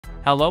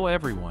Hello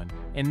everyone,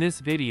 in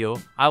this video,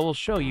 I will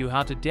show you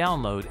how to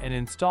download and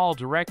install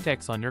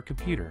DirectX on your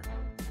computer.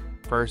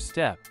 First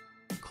step.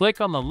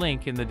 Click on the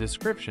link in the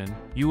description,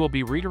 you will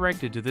be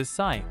redirected to this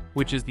site,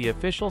 which is the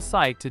official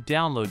site to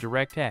download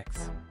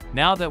DirectX.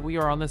 Now that we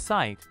are on the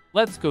site,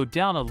 let's go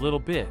down a little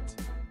bit.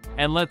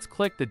 And let's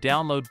click the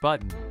download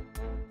button.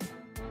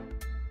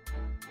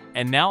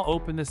 And now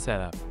open the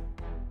setup.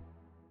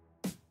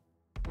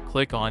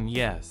 Click on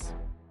Yes.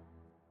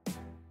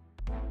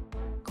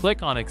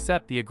 Click on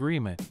Accept the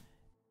agreement.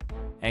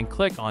 And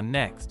click on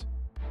Next.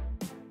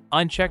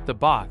 Uncheck the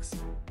box.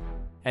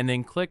 And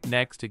then click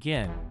Next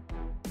again.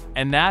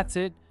 And that's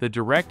it, the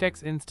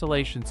DirectX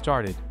installation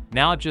started.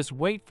 Now just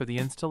wait for the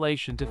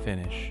installation to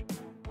finish.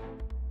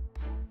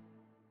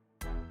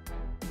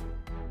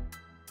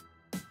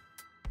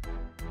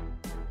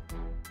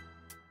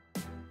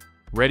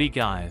 Ready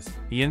guys,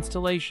 the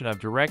installation of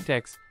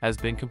DirectX has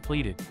been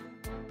completed.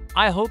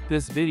 I hope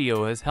this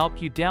video has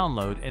helped you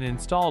download and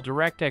install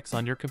DirectX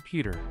on your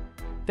computer.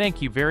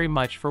 Thank you very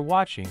much for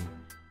watching,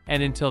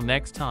 and until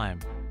next time.